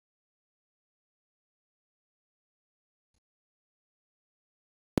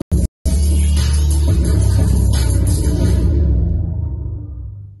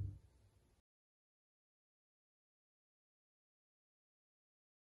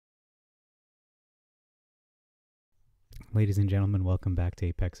Ladies and gentlemen, welcome back to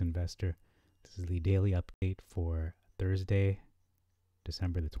Apex Investor. This is the daily update for Thursday,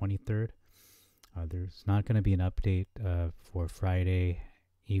 December the 23rd. There's not going to be an update for Friday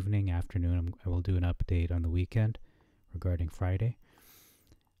evening, afternoon. I will do an update on the weekend regarding Friday.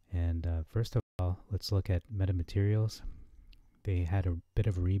 And first of all, let's look at metamaterials. They had a bit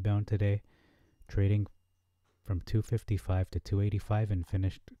of a rebound today, trading from 255 to 285 and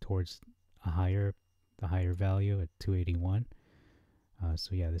finished towards the higher value at 281.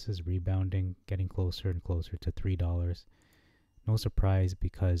 So yeah, this is rebounding, getting closer and closer to $3. No surprise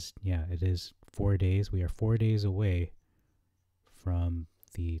because yeah, it is 4 days. We are 4 days away from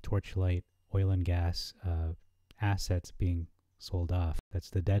the Torchlight oil and gas assets being sold off.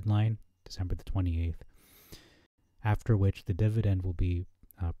 That's the deadline, December the 28th. After which the dividend will be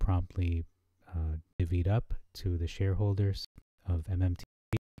promptly divvied up to the shareholders of MMTLP.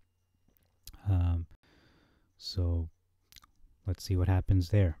 So let's see what happens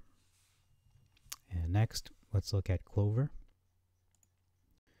there. And next, let's look at Clover.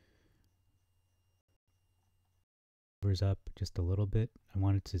 Clover's up just a little bit. I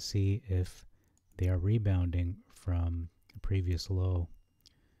wanted to see if they are rebounding from a previous low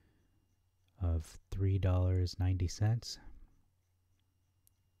of $3.90.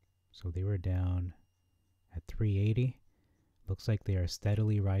 So they were down at $3.80. Looks like they are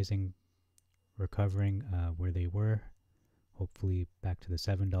steadily rising, recovering where they were, hopefully back to the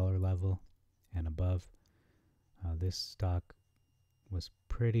 $7 level and above. This stock was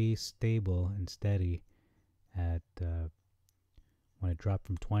pretty stable and steady at when it dropped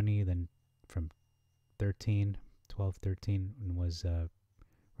from 20, then from 13, 12, 13, and was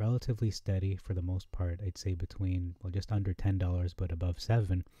relatively steady for the most part. I'd say between, well, just under $10, but above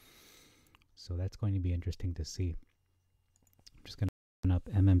 7. So that's going to be interesting to see. I'm just going to open up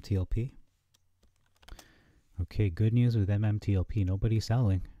MMTLP. Okay, good news with MMTLP. Nobody's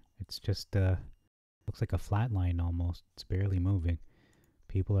selling. It's just looks like a flat line almost. It's barely moving.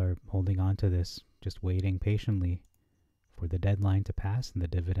 People are holding on to this, just waiting patiently for the deadline to pass and the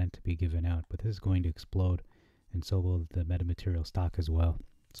dividend to be given out. But this is going to explode, and so will the metamaterial stock as well.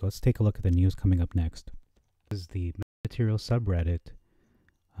 So let's take a look at the news coming up next. This is the metamaterial subreddit,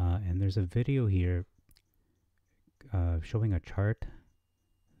 and there's a video here showing a chart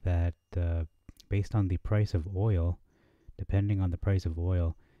that based on the price of oil, depending on the price of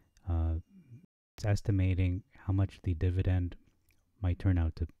oil, it's estimating how much the dividend might turn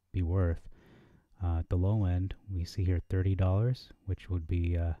out to be worth. At the low end, we see here $30, which would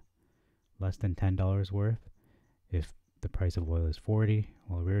be less than $10 worth. If the price of oil is 40,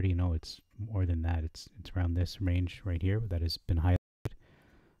 well, we already know it's more than that. It's around this range right here that has been highlighted.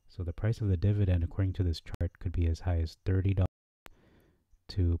 So the price of the dividend, according to this chart, could be as high as $30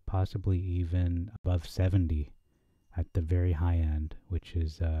 to possibly even above 70 at the very high end, which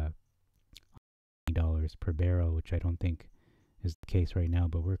is $20 per barrel, which I don't think is the case right now,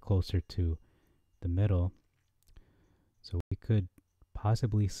 but we're closer to the middle. So we could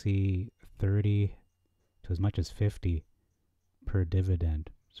possibly see 30 to as much as 50 per dividend.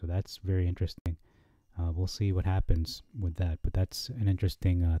 So that's very interesting. We'll see what happens with that, but that's an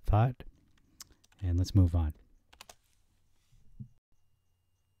interesting thought. And let's move on.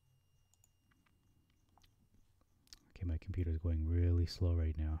 Okay, my computer is going really slow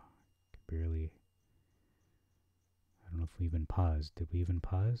right now. Barely. I don't know if we even paused. Did we even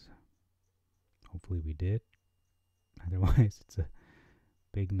pause? Hopefully we did. Otherwise, it's a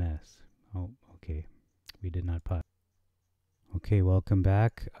big mess. Oh, okay. We did not pause. Okay, welcome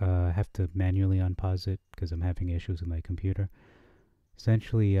back. I have to manually unpause it because I'm having issues with my computer.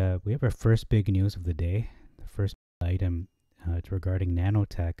 Essentially, we have our first big news of the day. The first item, it's regarding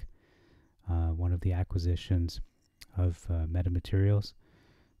Nanotech, one of the acquisitions of metamaterials.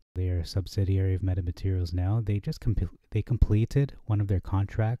 They are a subsidiary of metamaterials now. They just completed one of their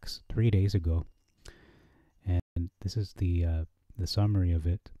contracts 3 days ago, and this is the summary of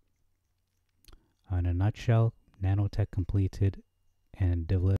it. In a nutshell, Nanotech completed and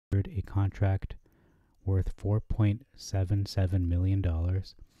delivered a contract worth $4.77 million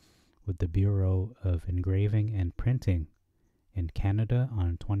with the Bureau of Engraving and Printing in Canada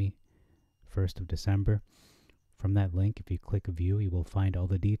on 21st of December. From that link, if you click view, you will find all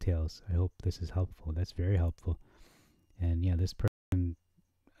the details. I hope this is helpful. That's very helpful. And yeah, this person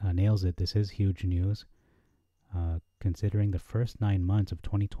nails it. This is huge news. Considering the first 9 months of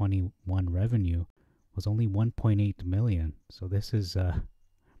 2021 revenue was only 1.8 million. So this is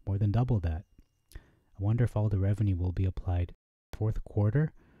more than double that. I wonder if all the revenue will be applied fourth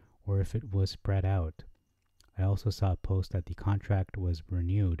quarter or if it was spread out. I also saw a post that the contract was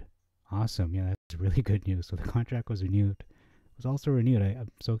renewed Awesome. Yeah, that's really good news. So the contract was renewed. It was also renewed. I'm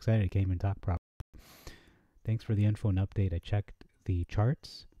so excited it came and talk properly. Thanks for the info and update. I checked the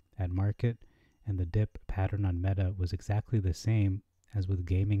charts at market, and the dip pattern on Meta was exactly the same as with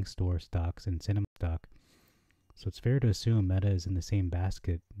gaming store stocks and cinema stock. So it's fair to assume Meta is in the same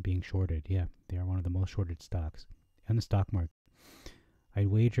basket being shorted. Yeah, they are one of the most shorted stocks in the stock market. I'd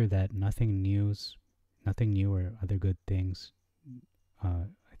wager that nothing new or other good things. I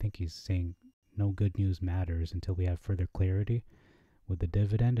think he's saying no good news matters until we have further clarity with the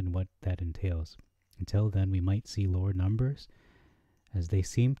dividend and what that entails. Until then, we might see lower numbers, as they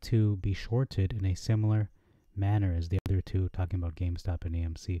seem to be shorted in a similar manner as the other two, talking about GameStop and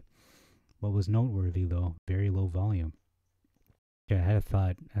AMC. What was noteworthy, though, very low volume. I had a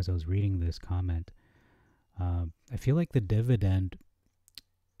thought as I was reading this comment. I feel like the dividend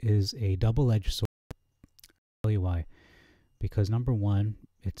is a double-edged sword. I'll tell you why. Because number one,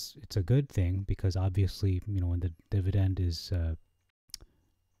 it's a good thing, because obviously, when the dividend is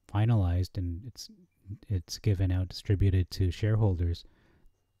finalized and it's given out, distributed to shareholders,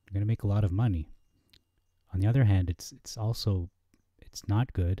 you're going to make a lot of money. On the other hand, it's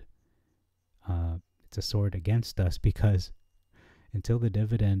not good. It's a sword against us, because until the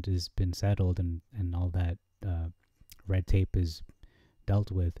dividend has been settled and all that red tape is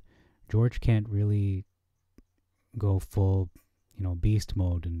dealt with, George can't really go full, beast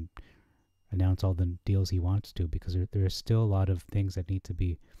mode and announce all the deals he wants to, because there are still a lot of things that need to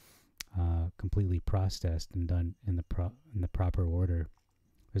be completely processed and done in the proper order.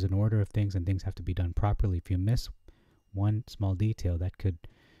 There's an order of things, and things have to be done properly. If you miss one small detail, that could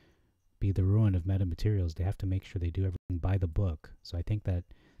be the ruin of Meta Materials. They have to make sure they do everything by the book. So I think that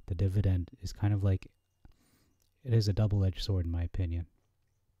the dividend is kind of like, it is a double-edged sword in my opinion.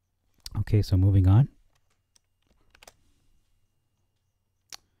 Okay, so moving on.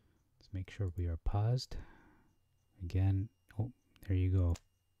 Let's make sure we are paused. Again, oh, there you go.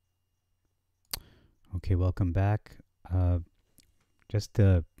 Okay, welcome back. Just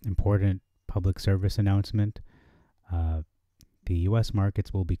an important public service announcement. The U.S.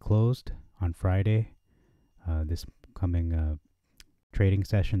 markets will be closed on Friday. This coming trading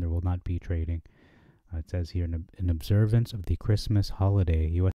session, there will not be trading. It says here, in observance of the Christmas holiday,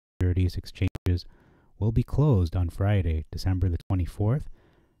 U.S. securities exchanges will be closed on Friday, December the 24th.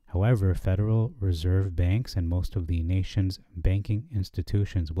 However, Federal Reserve banks and most of the nation's banking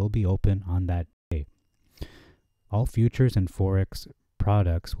institutions will be open on that day. All futures and Forex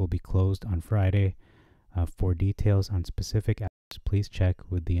products will be closed on Friday. For details on specific hours, please check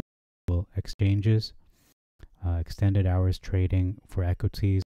with the individual exchanges. Extended hours trading for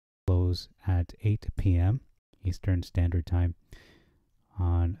equities close at 8 p.m. Eastern Standard Time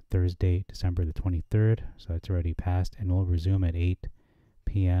on Thursday, December the 23rd. So it's already passed, and will resume at 8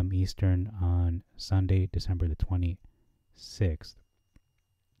 p.m. Eastern on Sunday, December the 26th.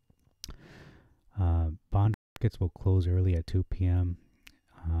 Bond markets will close early at 2 p.m.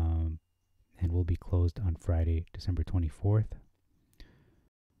 And will be closed on Friday, December 24th.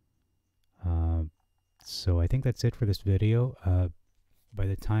 So I think that's it for this video. By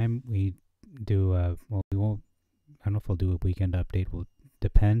the time we do, well, we won't, I don't know if I'll do a weekend update. Well,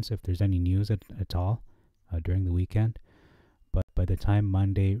 depends if there's any news at all during the weekend. But by the time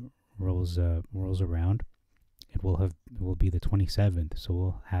Monday rolls around, it will be the 27th. So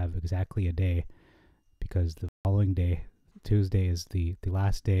we'll have exactly a day, because the following day, Tuesday, is the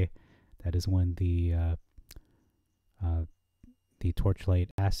last day. That is when the Torchlight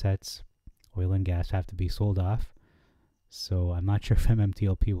assets, oil and gas, have to be sold off. So I'm not sure if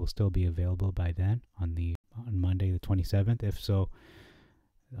MMTLP will still be available by then on Monday the 27th. If so,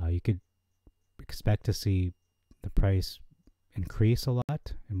 you could expect to see the price increase a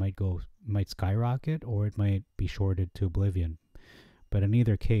lot. It might skyrocket, or it might be shorted to oblivion. But in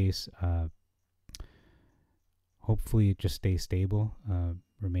either case, hopefully it just stays stable,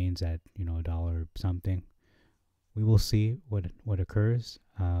 remains at $1 something. We will see what occurs,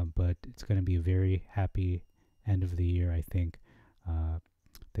 but it's going to be a very happy end of the year, I think.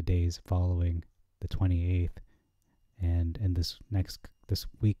 The days following the 28th, and this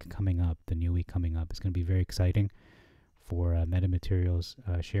week coming up, the new week coming up, is going to be very exciting for Meta Materials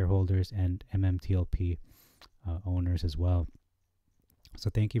shareholders and MMTLP owners as well. So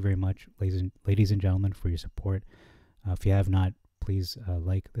thank you very much, ladies and gentlemen, for your support. If you have not, please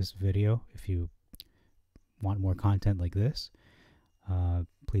like this video. If you want more content like this,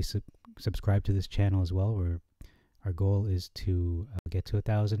 please subscribe to this channel as well, where our goal is to get to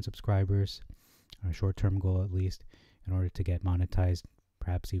 1,000 subscribers, a short-term goal at least, in order to get monetized.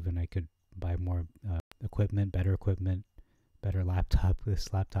 Perhaps even I could buy more equipment, better equipment, better laptop.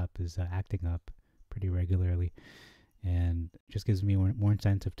 This laptop is acting up pretty regularly, and just gives me more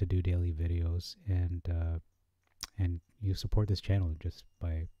incentive to do daily videos. And you support this channel just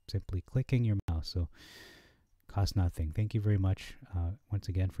by simply clicking your mouse. So costs nothing. Thank you very much once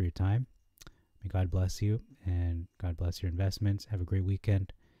again for your time. May God bless you, and God bless your investments. Have a great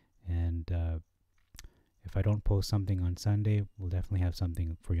weekend. And if I don't post something on Sunday, we'll definitely have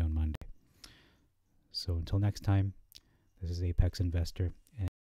something for you on Monday. So until next time, this is Apex Investor.